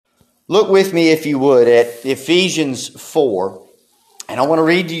Look with me, if you would, at Ephesians 4. And I want to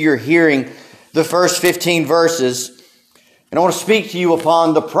read to your hearing the first 15 verses. And I want to speak to you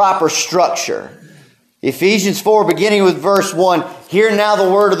upon the proper structure. Ephesians 4, beginning with verse 1. Hear now the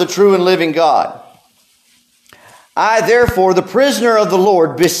word of the true and living God. I, therefore, the prisoner of the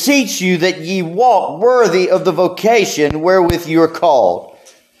Lord, beseech you that ye walk worthy of the vocation wherewith you are called,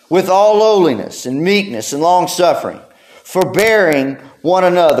 with all lowliness and meekness and longsuffering, forbearing one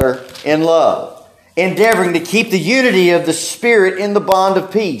another in love, endeavoring to keep the unity of the Spirit in the bond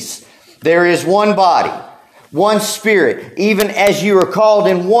of peace. There is one body, one Spirit, even as you are called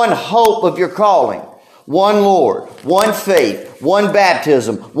in one hope of your calling, one Lord, one faith, one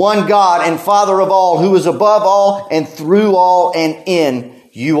baptism, one God and Father of all, who is above all and through all and in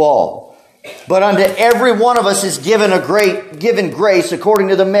you all. But unto every one of us is given grace according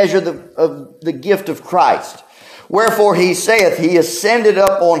to the measure of the gift of Christ. Wherefore he saith, he ascended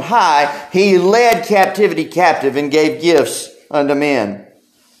up on high, he led captivity captive and gave gifts unto men.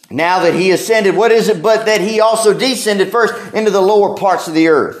 Now that he ascended, what is it but that he also descended first into the lower parts of the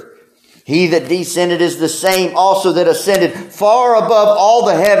earth? He that descended is the same also that ascended far above all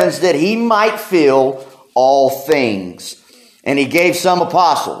the heavens, that he might fill all things. And he gave some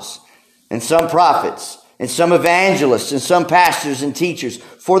apostles, and some prophets, and some evangelists, and some pastors and teachers,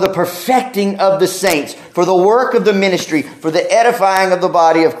 for the perfecting of the saints, for the work of the ministry, for the edifying of the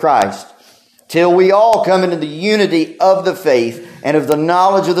body of Christ, till we all come into the unity of the faith and of the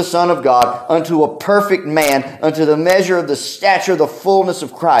knowledge of the Son of God, unto a perfect man, unto the measure of the stature of the fullness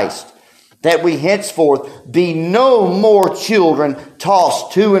of Christ, that we henceforth be no more children,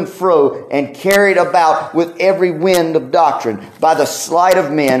 tossed to and fro and carried about with every wind of doctrine by the sleight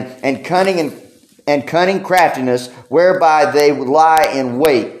of men and cunning craftiness, whereby they lie in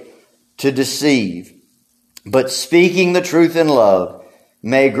wait to deceive. But speaking the truth in love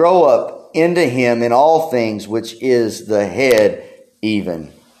may grow up into him in all things, which is the head,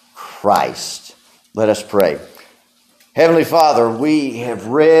 even Christ. Let us pray. Heavenly Father, we have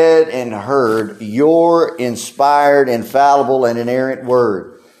read and heard your inspired, infallible, and inerrant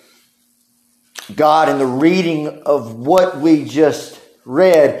word. God, in the reading of what we just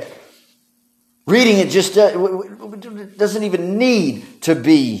read, reading it just doesn't even need to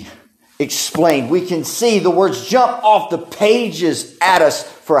be explained. We can see the words jump off the pages at us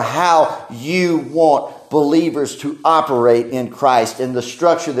for how you want believers to operate in Christ and the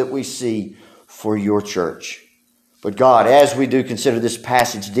structure that we see for your church. But God, as we do consider this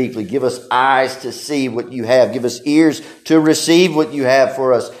passage deeply, give us eyes to see what you have. Give us ears to receive what you have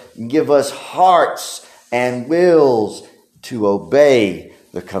for us. And give us hearts and wills to obey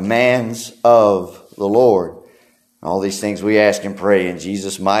the commands of the Lord. All these things we ask and pray in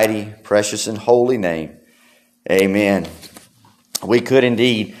Jesus' mighty, precious, and holy name. Amen. We could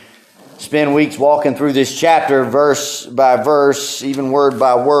indeed spend weeks walking through this chapter verse by verse, even word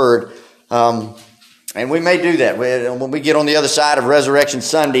by word. And we may do that. When we get on the other side of Resurrection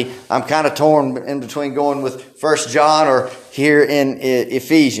Sunday, I'm kind of torn in between going with 1 John or here in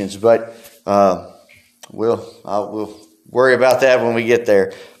Ephesians. But we'll worry about that when we get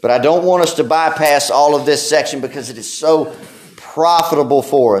there. But I don't want us to bypass all of this section because it is so profitable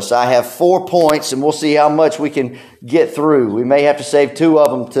for us. I have 4 points, and we'll see how much we can get through. We may have to save 2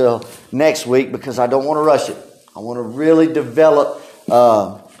 of them till next week because I don't want to rush it. I want to really develop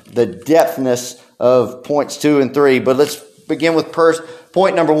the depthness of points 2 and 3. But let's begin with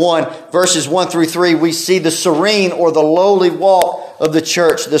point number 1. Verses 1 through 3, we see the serene or the lowly walk of the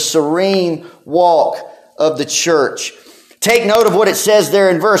church. The serene walk of the church. Take note of what it says there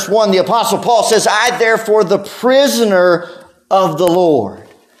in verse 1. The Apostle Paul says, I therefore the prisoner of the Lord.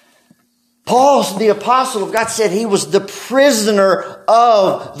 Paul, the apostle of God, said he was the prisoner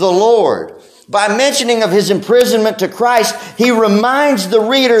of the Lord. By mentioning of his imprisonment to Christ, he reminds the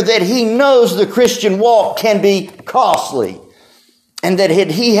reader that he knows the Christian walk can be costly and that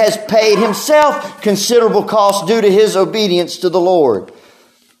he has paid himself considerable cost due to his obedience to the Lord.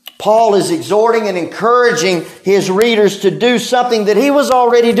 Paul is exhorting and encouraging his readers to do something that he was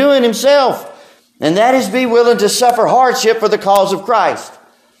already doing himself, and that is be willing to suffer hardship for the cause of Christ.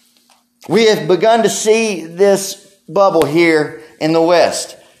 We have begun to see this bubble here in the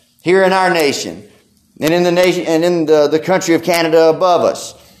West. Here in our nation, and in the country of Canada above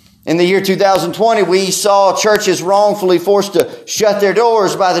us. In the year 2020, we saw churches wrongfully forced to shut their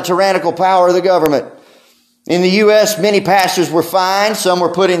doors by the tyrannical power of the government. In the U.S., many pastors were fined. Some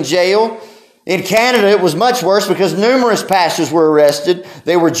were put in jail. In Canada, it was much worse because numerous pastors were arrested.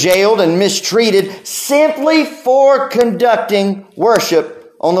 They were jailed and mistreated simply for conducting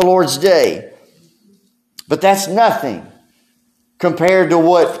worship on the Lord's day. But that's nothing compared to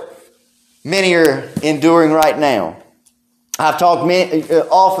what many are enduring right now. I've talked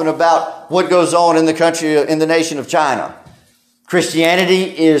often about what goes on in the country, in the nation of China. Christianity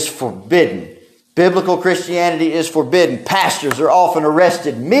is forbidden. Biblical Christianity is forbidden. Pastors are often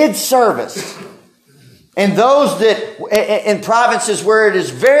arrested mid-service. And those that, in provinces where it is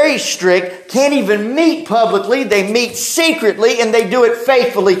very strict, can't even meet publicly. They meet secretly, and they do it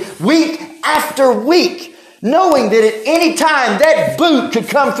faithfully week after week, knowing that at any time that boot could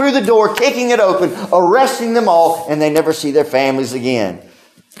come through the door, kicking it open, arresting them all, and they never see their families again.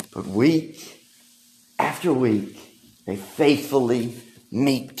 But week after week, they faithfully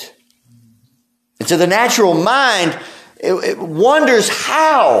meet. And to the natural mind, it wonders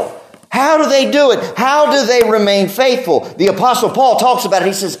how. How do they do it? How do they remain faithful? The Apostle Paul talks about it.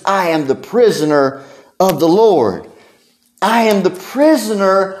 He says, I am the prisoner of the Lord. I am the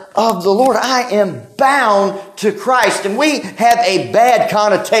prisoner of the Lord. I am bound to Christ. And we have a bad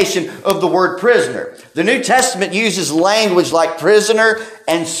connotation of the word prisoner. The New Testament uses language like prisoner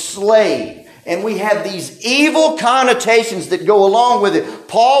and slave. And we have these evil connotations that go along with it.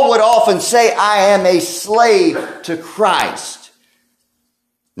 Paul would often say, I am a slave to Christ.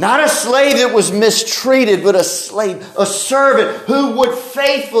 Not a slave that was mistreated, but a slave, a servant who would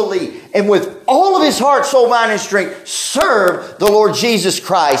faithfully and with all of his heart, soul, mind, and strength serve the Lord Jesus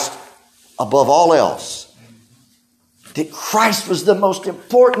Christ above all else. That Christ was the most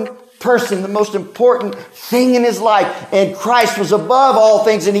important person, the most important thing in his life. And Christ was above all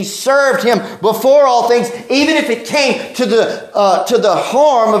things, and he served him before all things, even if it came to the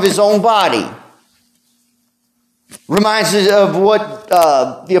harm of his own body. Reminds us of what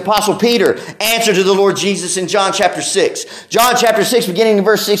the Apostle Peter answered to the Lord Jesus in John chapter 6. John chapter 6, beginning in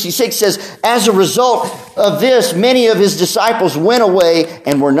verse 66, says, as a result of this, many of his disciples went away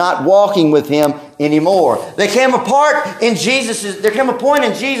and were not walking with him anymore. There came a point in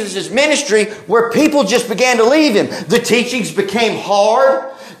Jesus' ministry where people just began to leave him. The teachings became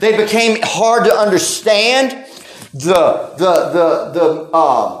hard. They became hard to understand.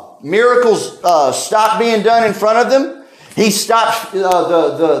 Miracles stopped being done in front of them. He stopped,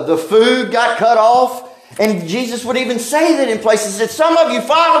 the food got cut off. And Jesus would even say that in places that some of you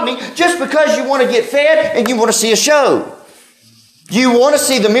follow me just because you want to get fed and you want to see a show. You want to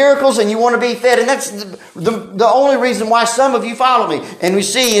see the miracles and you want to be fed. And that's the only reason why some of you follow me. And we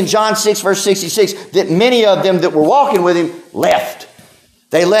see in John 6 verse 66 that many of them that were walking with him left.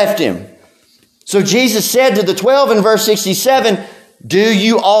 They left him. So Jesus said to the 12 in verse 67, do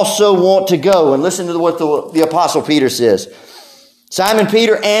you also want to go? And listen to what the Apostle Peter says. Simon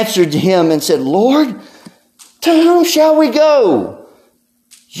Peter answered him and said, Lord, to whom shall we go?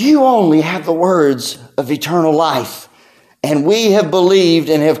 You only have the words of eternal life. And we have believed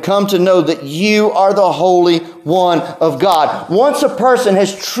and have come to know that you are the Holy One of God. Once a person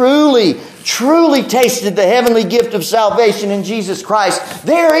has truly tasted the heavenly gift of salvation in Jesus Christ,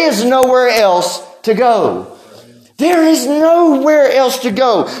 there is nowhere else to go. There is nowhere else to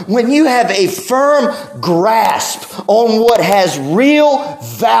go. When you have a firm grasp on what has real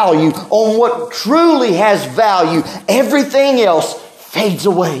value, on what truly has value, everything else fades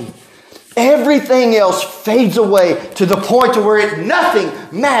away. Everything else fades away to the point to where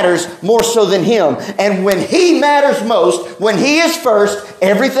nothing matters more so than him. And when he matters most, when he is first,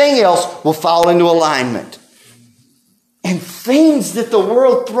 everything else will fall into alignment. And things that the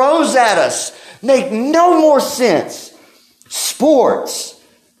world throws at us make no more sense. Sports,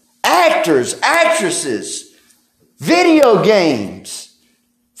 actors, actresses, video games,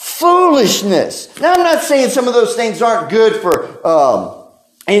 foolishness. Now, I'm not saying some of those things aren't good for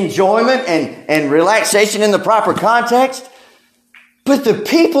enjoyment and relaxation in the proper context. But the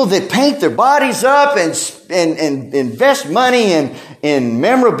people that paint their bodies up and invest money in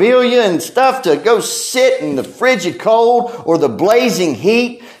memorabilia and stuff to go sit in the frigid cold or the blazing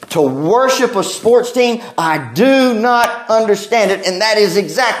heat to worship a sports team, I do not understand it. And that is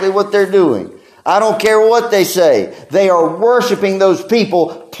exactly what they're doing. I don't care what they say. They are worshiping those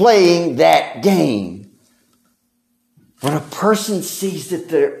people playing that game. When a person sees that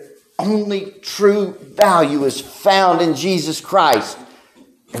their only true value is found in Jesus Christ,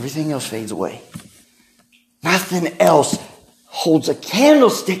 everything else fades away. Nothing else holds a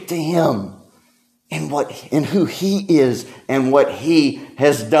candlestick to him in who he is and what he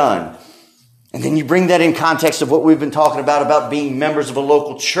has done. And then you bring that in context of what we've been talking about being members of a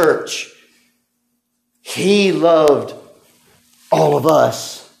local church. He loved all of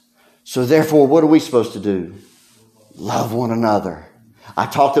us. So therefore, what are we supposed to do? Love one another. I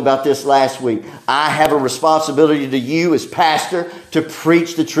talked about this last week. I have a responsibility to you as pastor to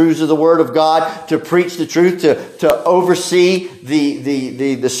preach the truths of the Word of God, to preach the truth, to oversee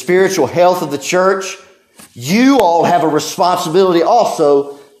the spiritual health of the church. You all have a responsibility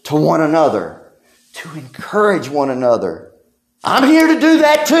also to one another, to encourage one another. I'm here to do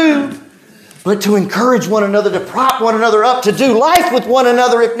that too. But to encourage one another, to prop one another up, to do life with one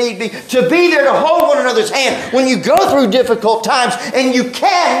another if need be, to be there to hold one another's hand when you go through difficult times, and you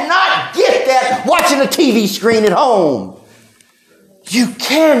cannot get that watching a TV screen at home. You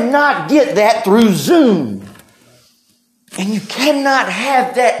cannot get that through Zoom. And you cannot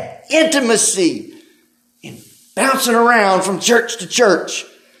have that intimacy in bouncing around from church to church.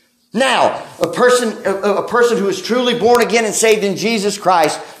 Now, a person who is truly born again and saved in Jesus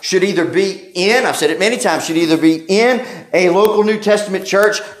Christ should either be in, I've said it many times, should either be in a local New Testament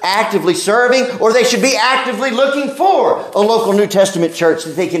church actively serving, or they should be actively looking for a local New Testament church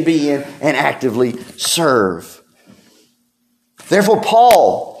that they can be in and actively serve. Therefore,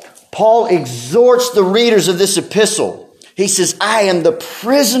 Paul exhorts the readers of this epistle. He says, I am the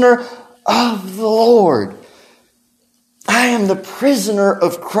prisoner of the Lord. I am the prisoner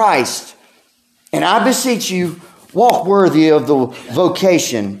of Christ, and I beseech you, walk worthy of the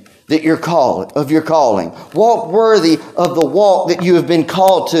vocation that you're called, of your calling. Walk worthy of the walk that you have been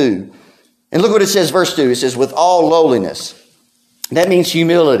called to. And look what it says, verse 2. It says, with all lowliness. That means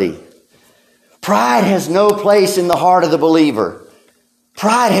humility. Pride has no place in the heart of the believer.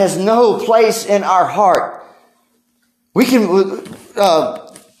 Pride has no place in our heart. We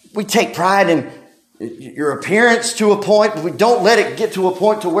take pride in your appearance to a point, but we don't let it get to a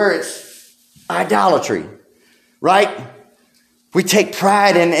point to where it's idolatry, right? We take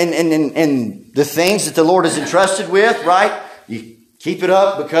pride in the things that the Lord has entrusted with, right? You keep it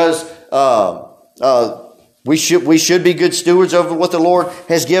up because we should be good stewards over what the Lord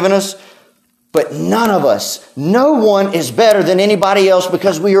has given us. But none of us, no one is better than anybody else,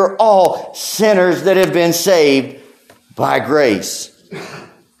 because we are all sinners that have been saved by grace.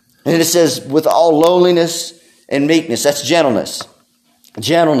 And it says, with all lowliness and meekness, that's gentleness.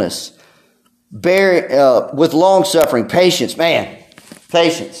 Gentleness. With long suffering, patience. Man,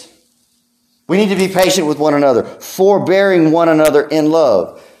 patience. We need to be patient with one another, forbearing one another in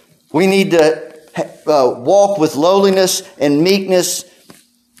love. We need to walk with lowliness and meekness,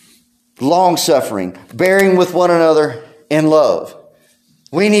 long suffering, bearing with one another in love.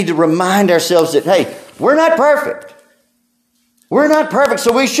 We need to remind ourselves that, hey, we're not perfect. We're not perfect,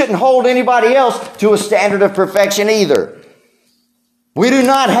 so we shouldn't hold anybody else to a standard of perfection either. We do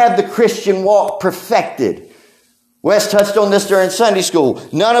not have the Christian walk perfected. Wes touched on this during Sunday school.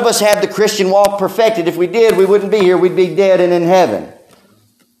 None of us have the Christian walk perfected. If we did, we wouldn't be here. We'd be dead and in heaven.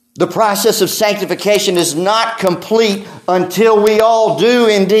 The process of sanctification is not complete until we all do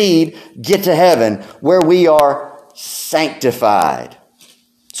indeed get to heaven, where we are sanctified.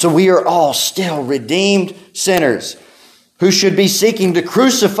 So we are all still redeemed sinners who should be seeking to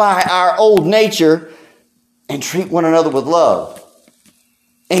crucify our old nature and treat one another with love.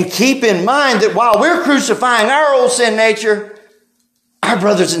 And keep in mind that while we're crucifying our old sin nature, our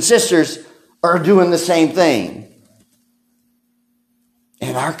brothers and sisters are doing the same thing.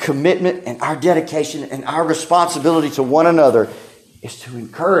 And our commitment and our dedication and our responsibility to one another is to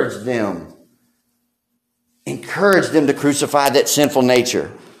encourage them. Encourage them to crucify that sinful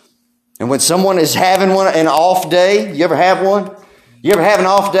nature. And when someone is having an off day, you ever have one? You ever have an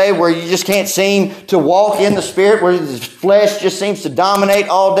off day where you just can't seem to walk in the Spirit, where the flesh just seems to dominate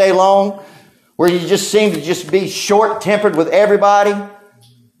all day long, where you just seem to just be short-tempered with everybody?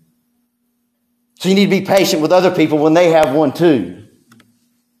 So you need to be patient with other people when they have one too.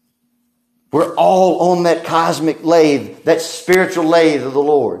 We're all on that cosmic lathe, that spiritual lathe of the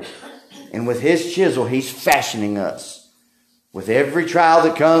Lord. And with His chisel, He's fashioning us. With every trial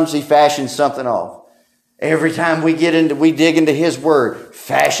that comes, He fashions something off. Every time we dig into His Word,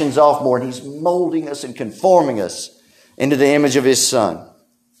 fashions off more. And He's molding us and conforming us into the image of His Son.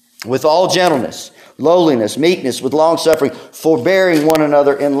 With all gentleness, lowliness, meekness, with long suffering, forbearing one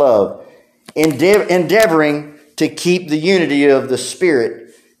another in love, endeavoring to keep the unity of the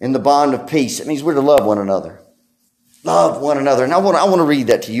Spirit in the bond of peace. It means we're to love one another. Love one another. And I want to read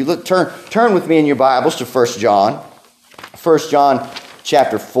that to you. Look, turn with me in your Bibles to 1 John. 1 John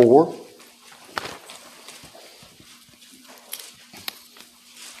chapter 4.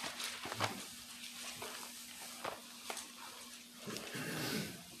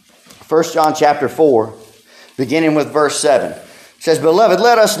 1 John chapter 4, beginning with verse 7. It says, Beloved,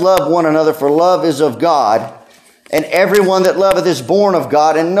 let us love one another, for love is of God, and everyone that loveth is born of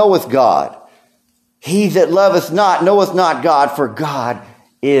God and knoweth God. He that loveth not knoweth not God, for God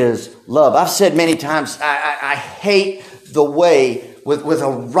is love. I've said many times, I hate the way, with a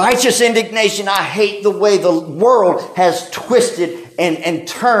righteous indignation, I hate the way the world has twisted and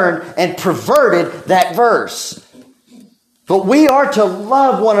turned and perverted that verse. But we are to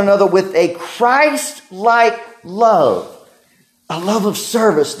love one another with a Christ-like love. A love of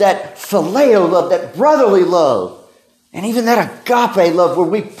service, that phileo love, that brotherly love. And even that agape love where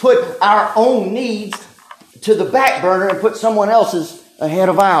we put our own needs to the back burner and put someone else's ahead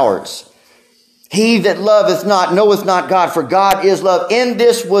of ours. He that loveth not knoweth not God, for God is love. In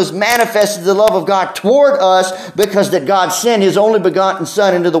this was manifested the love of God toward us, because that God sent His only begotten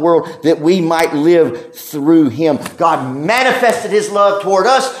Son into the world that we might live through Him. God manifested His love toward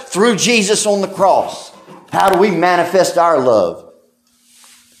us through Jesus on the cross. How do we manifest our love?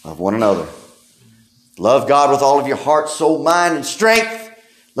 Love one another. Love God with all of your heart, soul, mind, and strength.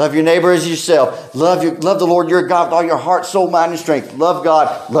 Love your neighbor as yourself. Love the Lord your God with all your heart, soul, mind, and strength. Love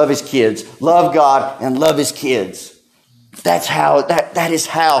God, love His kids. Love God and love His kids. That is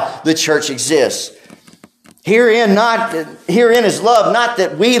how the church exists. Herein is love, not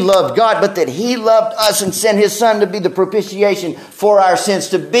that we loved God, but that He loved us and sent His Son to be the propitiation for our sins,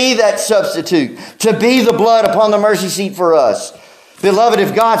 to be that substitute, to be the blood upon the mercy seat for us. Beloved,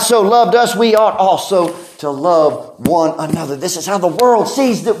 if God so loved us, we ought also to love one another. This is how the world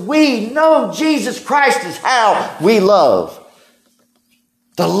sees that we know Jesus Christ is how we love.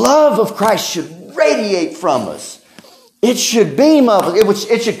 The love of Christ should radiate from us. It should beam up.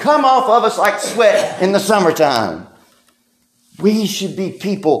 It should come off of us like sweat in the summertime. We should be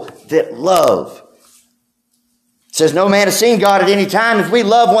people that love. It says, no man has seen God at any time. If we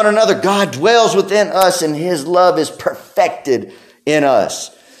love one another, God dwells within us, and His love is perfected in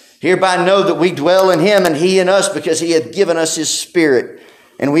us. Hereby know that we dwell in Him and He in us, because He hath given us His Spirit.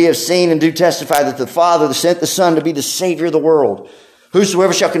 And we have seen and do testify that the Father sent the Son to be the Savior of the world.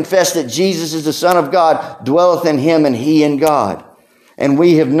 Whosoever shall confess that Jesus is the Son of God dwelleth in Him and He in God. And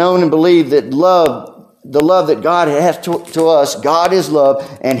we have known and believed that the love that God hath to us, God is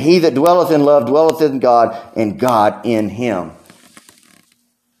love, and he that dwelleth in love dwelleth in God, and God in him.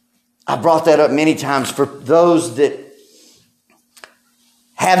 I brought that up many times for those that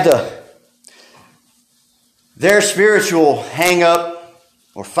have their spiritual hang up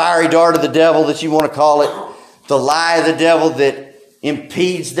or fiery dart of the devil that you want to call it, the lie of the devil that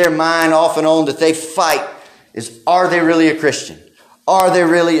impedes their mind off and on, that they fight, is, are they really a Christian? Are they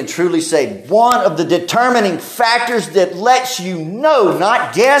really and truly saved? One of the determining factors that lets you know,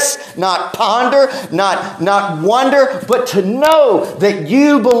 not guess, not ponder, not wonder, but to know that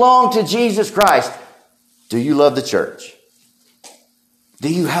you belong to Jesus Christ. Do you love the church?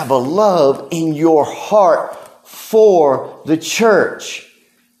 Do you have a love in your heart for the church?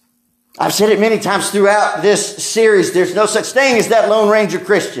 I've said it many times throughout this series, there's no such thing as that Lone Ranger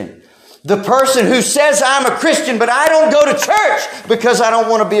Christian. The person who says, I'm a Christian, but I don't go to church because I don't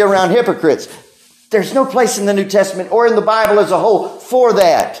want to be around hypocrites. There's no place in the New Testament or in the Bible as a whole for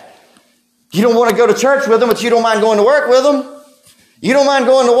that. You don't want to go to church with them, but you don't mind going to work with them. You don't mind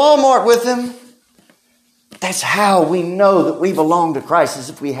going to Walmart with them. That's how we know that we belong to Christ, is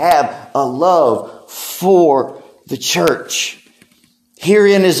if we have a love for the church.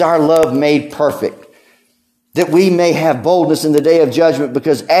 Herein is our love made perfect, that we may have boldness in the day of judgment,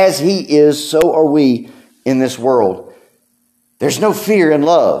 because as He is, so are we in this world. There's no fear in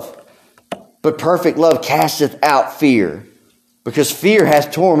love, but perfect love casteth out fear, because fear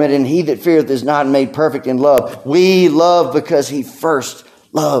hath torment, and he that feareth is not made perfect in love. We love because He first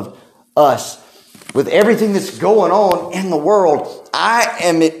loved us. With everything that's going on in the world, I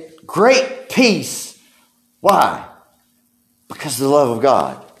am at great peace. Why? Because of the love of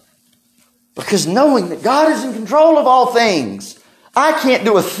God. Because knowing that God is in control of all things, I can't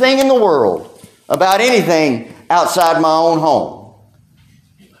do a thing in the world about anything outside my own home.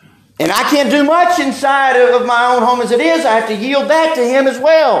 And I can't do much inside of my own home as it is. I have to yield that to Him as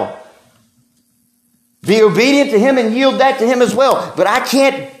well. Be obedient to Him and yield that to Him as well. But I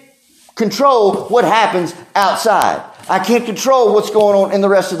can't control what happens outside. I can't control what's going on in the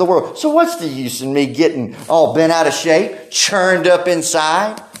rest of the world. So what's the use in me getting all bent out of shape, churned up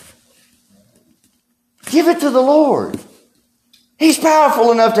inside? Give it to the Lord. He's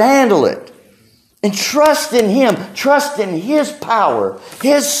powerful enough to handle it. And trust in Him. Trust in His power,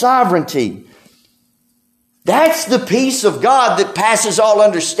 His sovereignty. That's the peace of God that passes all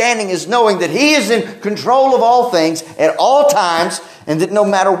understanding, is knowing that He is in control of all things at all times, and that no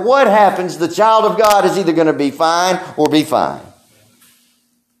matter what happens, the child of God is either going to be fine or be fine.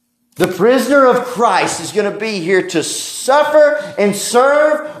 The prisoner of Christ is going to be here to suffer and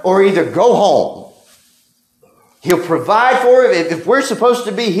serve, or either go home. He'll provide for us. If we're supposed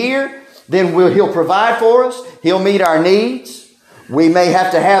to be here, then He'll provide for us. He'll meet our needs. We may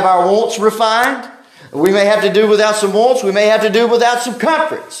have to have our wants refined. We may have to do without some wants. We may have to do without some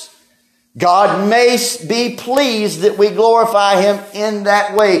comforts. God may be pleased that we glorify Him in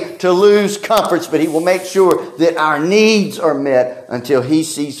that way to lose comforts, but He will make sure that our needs are met until He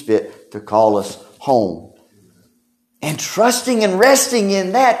sees fit to call us home. And trusting and resting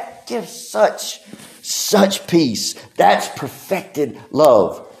in that gives such peace. That's perfected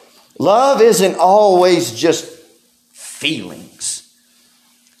love. Love isn't always just feelings.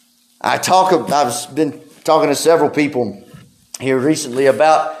 I've been talking to several people here recently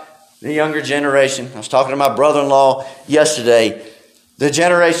about the younger generation. I was talking to my brother-in-law yesterday. The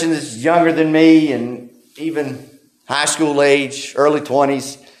generation that's younger than me and even high school age, early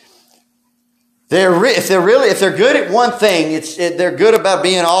 20s. If they're good at one thing, they're good about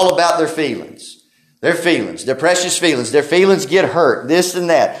being all about their feelings. Their feelings, their precious feelings. Their feelings get hurt, this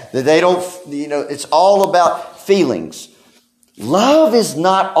and that. That they don't, it's all about feelings. Love is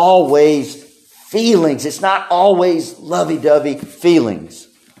not always feelings. It's not always lovey-dovey feelings.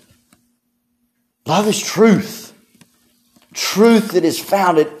 Love is truth. Truth that is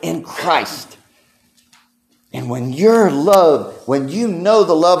founded in Christ. And when you know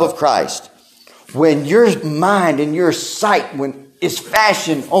the love of Christ, when your mind and your sight is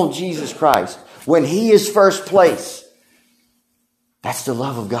fashioned on Jesus Christ, when He is first place, that's the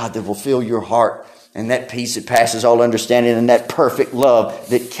love of God that will fill your heart, and that peace that passes all understanding, and that perfect love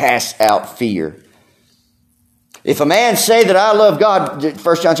that casts out fear. If a man say that I love God,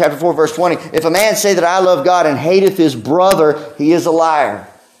 1 John chapter 4, verse 20, if a man say that I love God and hateth his brother, he is a liar.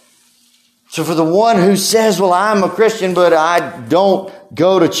 So for the one who says, well, I'm a Christian, but I don't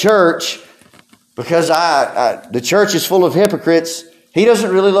go to church because the church is full of hypocrites, he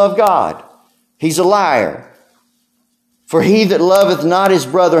doesn't really love God. He's a liar. For he that loveth not his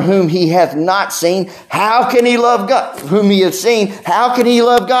brother whom he hath not seen, how can he love God whom he hath seen? How can he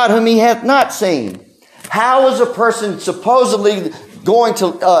love God whom he hath not seen? How can a person supposedly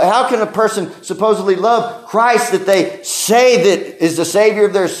love Christ that they say that is the Savior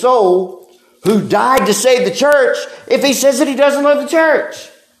of their soul, who died to save the church, if he says that he doesn't love the church?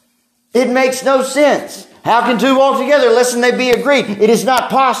 It makes no sense. How can two walk together unless they be agreed? It is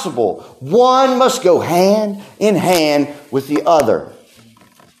not possible. One must go hand in hand with the other.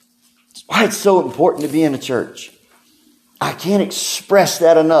 That's why it's so important to be in a church. I can't express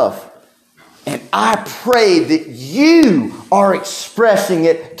that enough. And I pray that you are expressing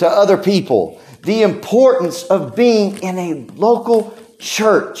it to other people. The importance of being in a local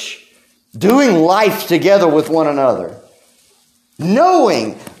church, doing life together with one another.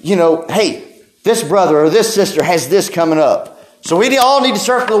 Knowing, hey, this brother or this sister has this coming up. So we all need to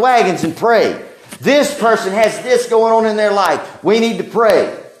circle the wagons and pray. This person has this going on in their life. We need to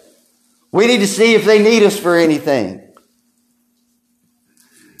pray. We need to see if they need us for anything.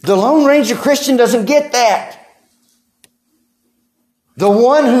 The Lone Ranger Christian doesn't get that. The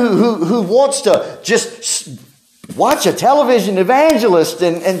one who wants to just watch a television evangelist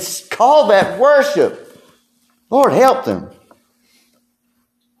and call that worship. Lord, help them.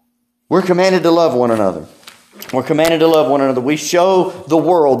 We're commanded to love one another. We're commanded to love one another. We show the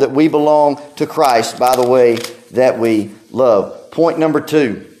world that we belong to Christ by the way that we love. Point number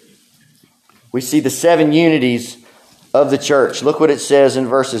 2. We see the 7 unities of the church. Look what it says in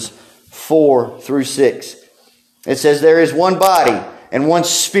verses 4 through 6. It says, there is one body and one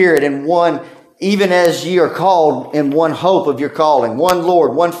Spirit and one, even as ye are called in one hope of your calling, one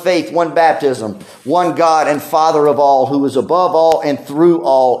Lord, one faith, one baptism, one God and Father of all, who is above all and through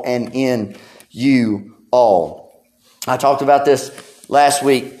all and in you all. I talked about this last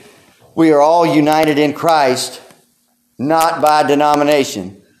week. We are all united in Christ, not by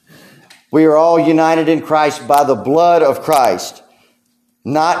denomination. We are all united in Christ by the blood of Christ,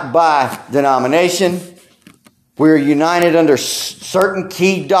 not by denomination. We are united under certain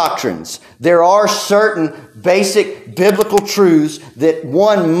key doctrines. There are certain basic biblical truths that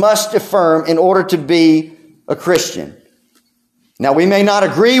one must affirm in order to be a Christian. Now, we may not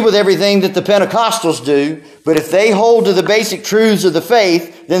agree with everything that the Pentecostals do, but if they hold to the basic truths of the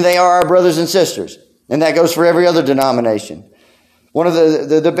faith, then they are our brothers and sisters. And that goes for every other denomination. One of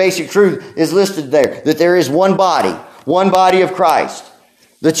the basic truth is listed there, that there is one body of Christ.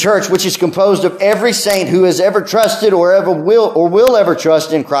 The church, which is composed of every saint who has ever trusted or ever will ever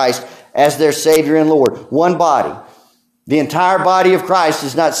trust in Christ as their Savior and Lord. One body. The entire body of Christ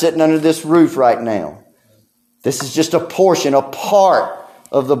is not sitting under this roof right now. This is just a portion, a part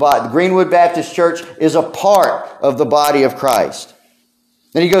of the body. The Greenwood Baptist Church is a part of the body of Christ.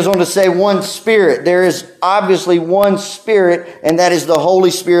 Then he goes on to say one Spirit. There is obviously one Spirit, and that is the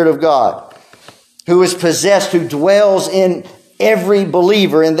Holy Spirit of God, who is possessed, who dwells in every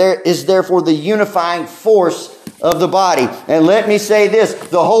believer, and there is therefore the unifying force of the body. And let me say this,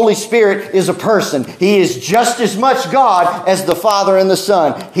 the Holy Spirit is a person. He is just as much God as the Father and the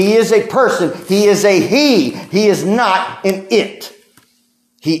Son. He is a person. He is a he. He is not an it.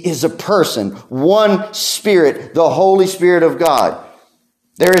 He is a person. One Spirit, the Holy Spirit of God.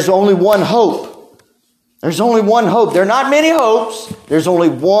 There is only one hope. There's only one hope. There are not many hopes. There's only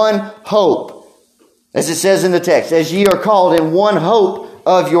one hope. As it says in the text, as ye are called in one hope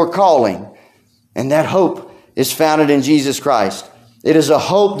of your calling. And that hope is founded in Jesus Christ. It is a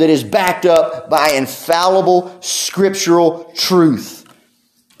hope that is backed up by infallible scriptural truth.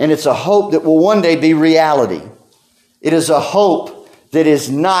 And it's a hope that will one day be reality. It is a hope that is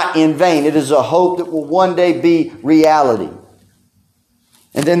not in vain. It is a hope that will one day be reality.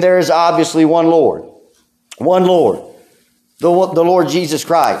 And then there is obviously one Lord. One Lord. The Lord Jesus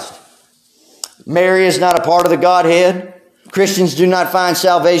Christ. Mary is not a part of the Godhead. Christians do not find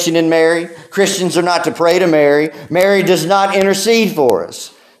salvation in Mary. Christians are not to pray to Mary. Mary does not intercede for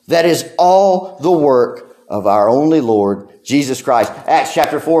us. That is all the work of our only Lord, Jesus Christ. Acts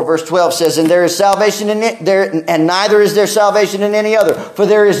chapter 4 verse 12 says, and there is salvation in it, and neither is there salvation in any other. For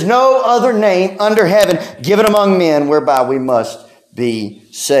there is no other name under heaven given among men whereby we must be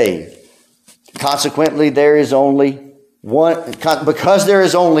saved. Consequently, there is only one, because there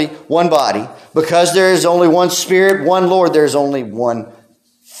is only one body, because there is only one Spirit, one Lord, there is only one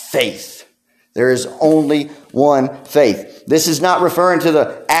faith. There is only one faith. This is not referring to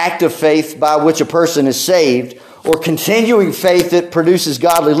the act of faith by which a person is saved or continuing faith that produces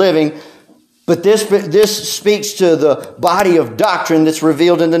godly living, but this speaks to the body of doctrine that's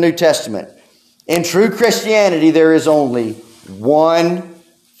revealed in the New Testament. In true Christianity, there is only one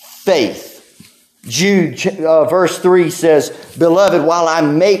faith. Jude verse 3 says, Beloved, while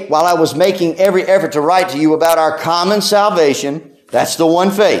I was making every effort to write to you about our common salvation, that's the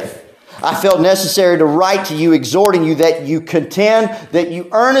one faith, I felt necessary to write to you, exhorting you that you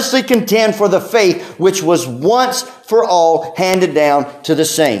earnestly contend for the faith which was once for all handed down to the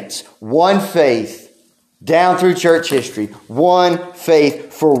saints. One faith down through church history. One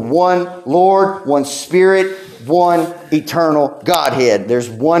faith for one Lord, one Spirit, one eternal Godhead. There's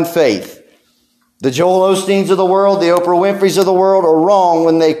one faith. The Joel Osteens of the world, the Oprah Winfreys of the world are wrong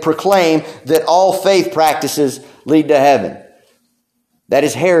when they proclaim that all faith practices lead to heaven. That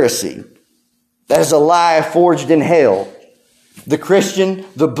is heresy. That is a lie forged in hell. The Christian,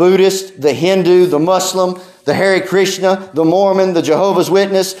 the Buddhist, the Hindu, the Muslim, the Hare Krishna, the Mormon, the Jehovah's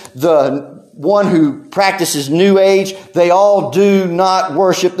Witness, the one who practices New Age, they all do not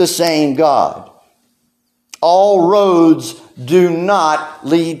worship the same God. All roads do not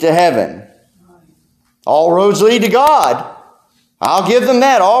lead to heaven. All roads lead to God. I'll give them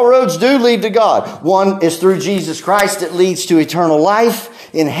that. All roads do lead to God. One is through Jesus Christ that leads to eternal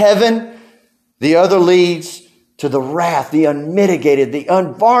life in heaven. The other leads to the wrath, the unmitigated, the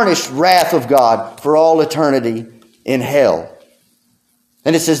unvarnished wrath of God for all eternity in hell.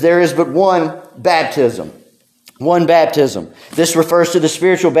 And it says there is but one baptism. One baptism. This refers to the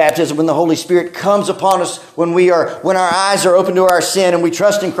spiritual baptism when the Holy Spirit comes upon us when our eyes are open to our sin and we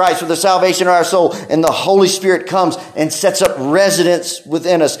trust in Christ for the salvation of our soul, and the Holy Spirit comes and sets up residence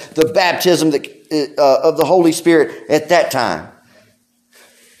within us. The baptism of the Holy Spirit at that time.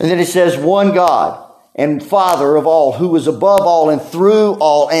 And then it says one God and Father of all, who is above all and through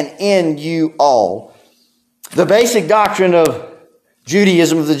all and in you all. The basic doctrine of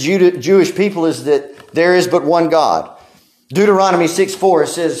Judaism, of the Jewish people, is that there is but one God. Deuteronomy 6:4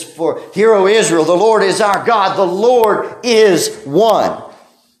 says, For hear, O Israel, the Lord is our God, the Lord is one.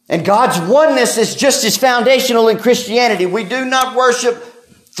 And God's oneness is just as foundational in Christianity. We do not worship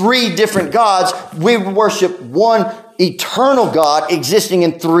three different gods. We worship one eternal God existing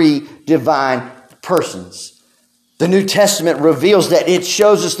in three divine persons. The New Testament reveals that. It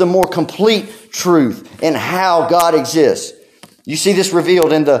shows us the more complete truth in how God exists. You see this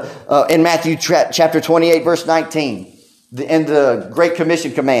revealed in Matthew chapter 28, verse 19, in the Great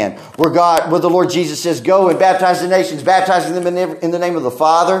Commission command, where the Lord Jesus says, Go and baptize the nations, baptizing them in the name of the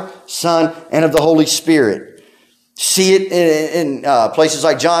Father, Son, and of the Holy Spirit. See it in places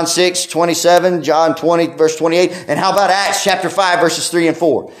like John 6, 27, John 20, verse 28. And how about Acts chapter 5, verses 3 and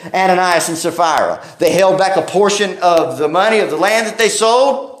 4? Ananias and Sapphira. They held back a portion of the money of the land that they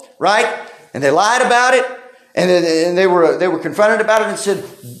sold, right? And they lied about it. And they were confronted about it and said,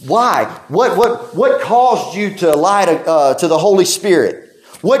 why? What caused you to lie to the Holy Spirit?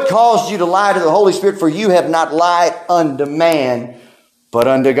 What caused you to lie to the Holy Spirit? For you have not lied unto man, but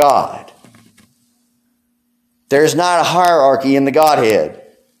unto God. There's not a hierarchy in the Godhead.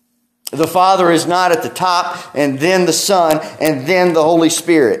 The Father is not at the top, and then the Son, and then the Holy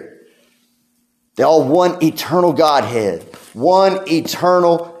Spirit. They're all one eternal Godhead. One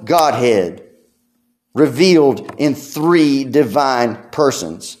eternal Godhead revealed in three divine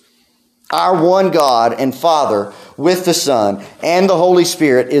persons. Our one God and Father with the Son and the Holy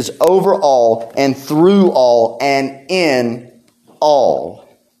Spirit is over all and through all and in all.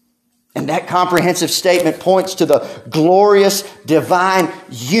 And that comprehensive statement points to the glorious divine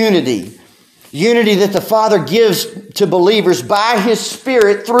unity. Unity that the Father gives to believers by His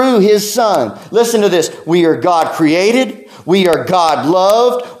Spirit through His Son. Listen to this. We are God created. We are God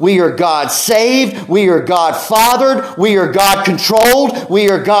loved. We are God saved. We are God fathered. We are God controlled. We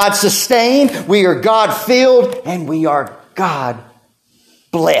are God sustained. We are God filled. And we are God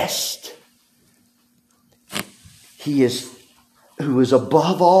blessed. He is who is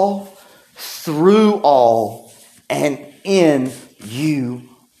above all, through all, and in you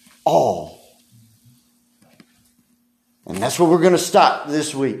all. And that's where we're going to stop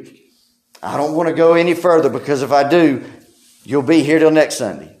this week. I don't want to go any further, because if I do, you'll be here till next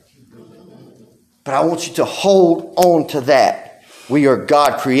Sunday. But I want you to hold on to that. We are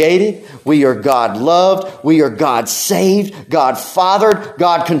God created. We are God loved. We are God saved, God fathered,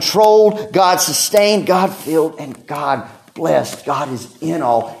 God controlled, God sustained, God filled, and God blessed. God is in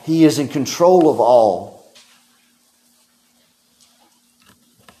all. He is in control of all.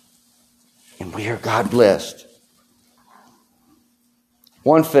 And we are God blessed.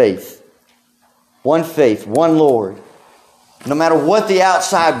 One faith, one Lord. No matter what the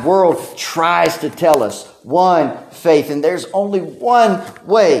outside world tries to tell us, one faith. And there's only one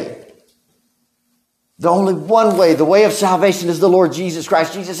way. The only one way. The way of salvation is the Lord Jesus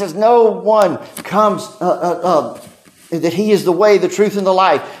Christ. Jesus says no one comes, that He is the way, the truth, and the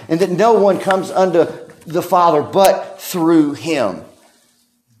life. And that no one comes unto the Father but through Him.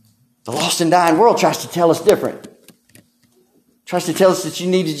 The lost and dying world tries to tell us different. Tries to tell us that you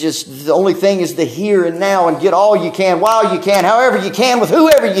need to the only thing is the here and now and get all you can, while you can, however you can, with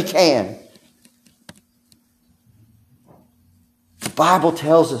whoever you can. The Bible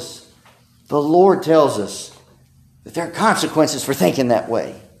tells us, the Lord tells us, that there are consequences for thinking that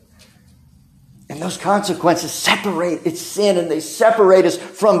way. And those consequences it's sin, and they separate us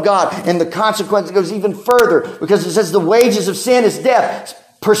from God. And the consequence goes even further, because it says the wages of sin is death.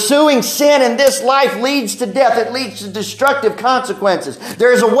 Pursuing sin in this life leads to death. It leads to destructive consequences.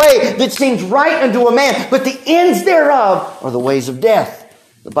 There is a way that seems right unto a man, but the ends thereof are the ways of death,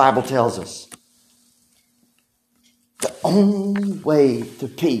 the Bible tells us. The only way to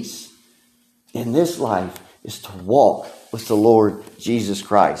peace in this life is to walk with the Lord Jesus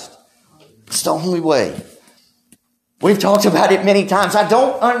Christ. It's the only way. We've talked about it many times. I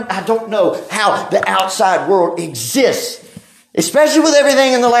don't know how the outside world exists, especially with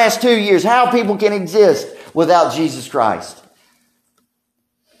everything in the last 2 years, how people can exist without Jesus Christ.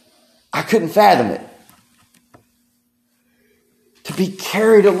 I couldn't fathom it. To be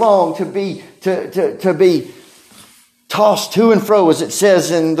carried along, to be tossed to and fro, as it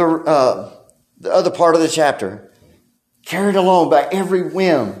says in the other part of the chapter. Carried along by every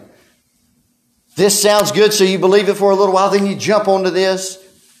whim. This sounds good, so you believe it for a little while, then you jump onto this,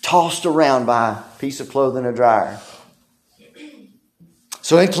 tossed around by a piece of clothing and a dryer.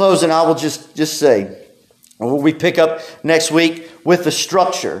 So in closing, I will just say, we pick up next week with the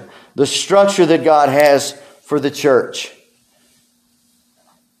structure that God has for the church.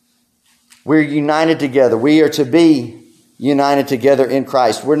 We're united together. We are to be united together in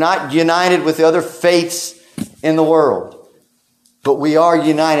Christ. We're not united with the other faiths in the world, but we are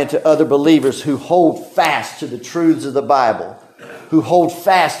united to other believers who hold fast to the truths of the Bible, who hold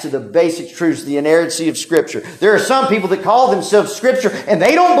fast to the basic truths, the inerrancy of Scripture. There are some people that call themselves Scripture, and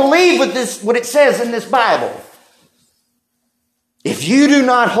they don't believe what it says in this Bible. If you do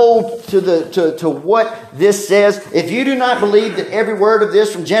not hold to what this says, if you do not believe that every word of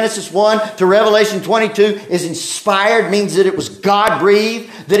this from Genesis 1 to Revelation 22 is inspired, means that it was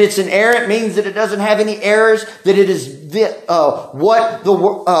God-breathed, that it's inerrant, means that it doesn't have any errors, that it is what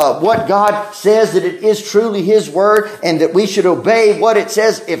God says, that it is truly His word, and that we should obey what it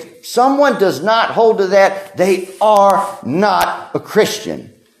says. If someone does not hold to that, they are not a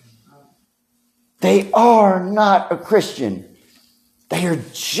Christian. They are not a Christian. They are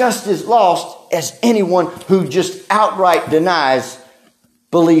just as lost as anyone who just outright denies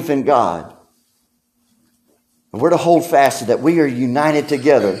belief in God. And we're to hold fast to that. We are united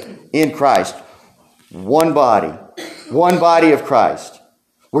together in Christ. One body of Christ.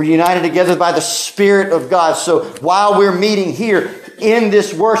 We're united together by the Spirit of God. So while we're meeting here, in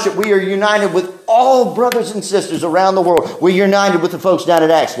this worship, we are united with all brothers and sisters around the world. We're united with the folks down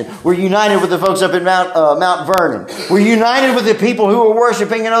at Axton. We're united with the folks up at Mount Vernon. We're united with the people who are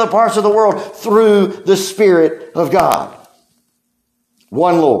worshiping in other parts of the world through the Spirit of God.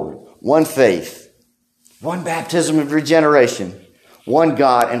 One Lord, one faith, one baptism of regeneration, one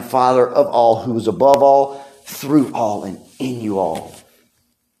God and Father of all, who is above all, through all, and in you all.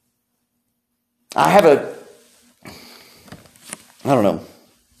 I don't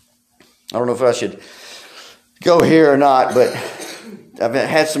know if I should go here or not, but I've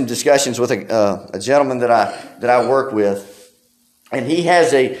had some discussions with a gentleman that I work with, and he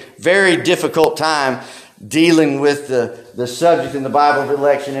has a very difficult time dealing with the subject in the Bible of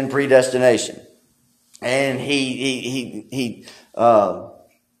election and predestination. And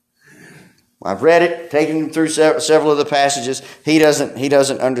I've read it, taken him through several of the passages. He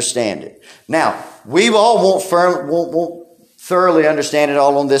doesn't understand it. Now, we all won't thoroughly understand it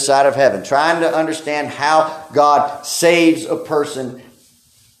all on this side of heaven. Trying to understand how God saves a person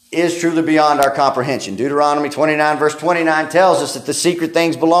is truly beyond our comprehension. Deuteronomy 29 verse 29 tells us that the secret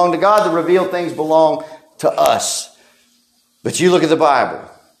things belong to God, the revealed things belong to us. But you look at the Bible,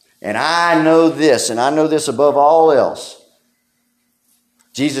 and I know this, and I know this above all else.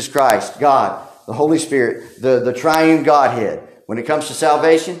 Jesus Christ, God, the Holy Spirit, the triune Godhead. When it comes to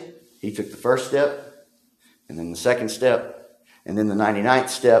salvation, He took the first step, and then the second step, and then the 99th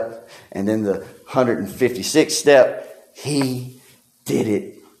step, and then the 156th step. He did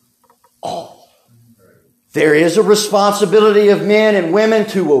it all. There is a responsibility of men and women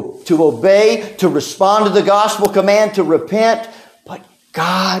to obey, to respond to the gospel command, to repent, but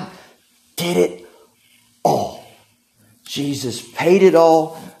God did it all. Jesus paid it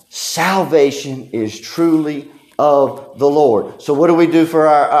all. Salvation is truly of the Lord. So what do we do for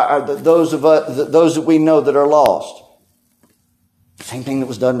those that we know that are lost? Same thing that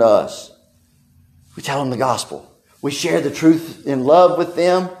was done to us. We tell them the gospel. We share the truth in love with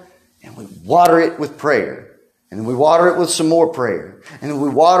them, and we water it with prayer. And then we water it with some more prayer. And then we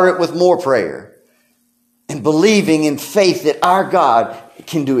water it with more prayer. And believing in faith that our God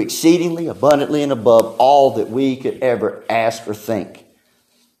can do exceedingly, abundantly, and above all that we could ever ask or think.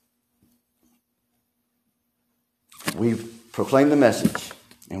 We proclaim the message,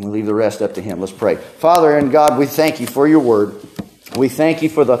 and we leave the rest up to Him. Let's pray. Father and God, we thank You for Your word. We thank You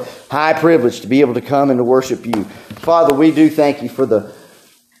for the high privilege to be able to come and to worship You. Father, we do thank You for the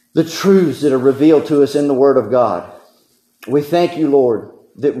truths that are revealed to us in the Word of God. We thank You, Lord,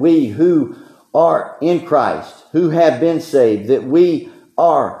 that we who are in Christ, who have been saved, that we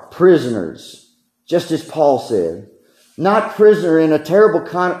are prisoners, just as Paul said. Not prisoner in a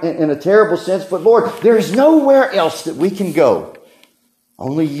terrible sense, but Lord, there is nowhere else that we can go.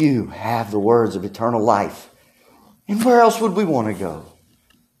 Only You have the words of eternal life. And where else would we want to go?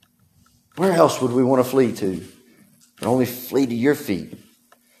 Where else would we want to flee to? But only flee to Your feet.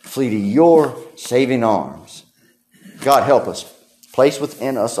 Flee to Your saving arms. God, help us. Place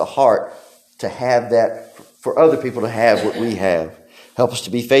within us a heart to have that, for other people to have what we have. Help us to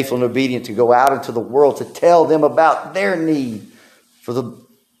be faithful and obedient, to go out into the world to tell them about their need for the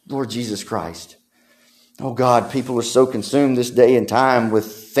Lord Jesus Christ. Oh God, people are so consumed this day and time with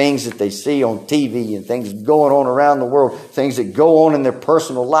things that they see on TV and things going on around the world, things that go on in their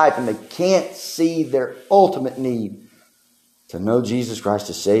personal life, and they can't see their ultimate need to know Jesus Christ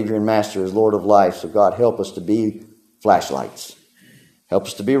as Savior and Master, as Lord of life. So God, help us to be flashlights. Help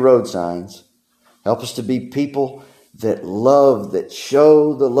us to be road signs. Help us to be people that love, that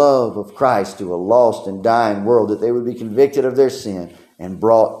show the love of Christ to a lost and dying world, that they would be convicted of their sin and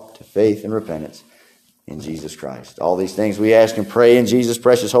brought to faith and repentance in Jesus Christ. All these things we ask and pray in Jesus'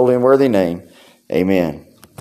 precious, holy, and worthy name. Amen.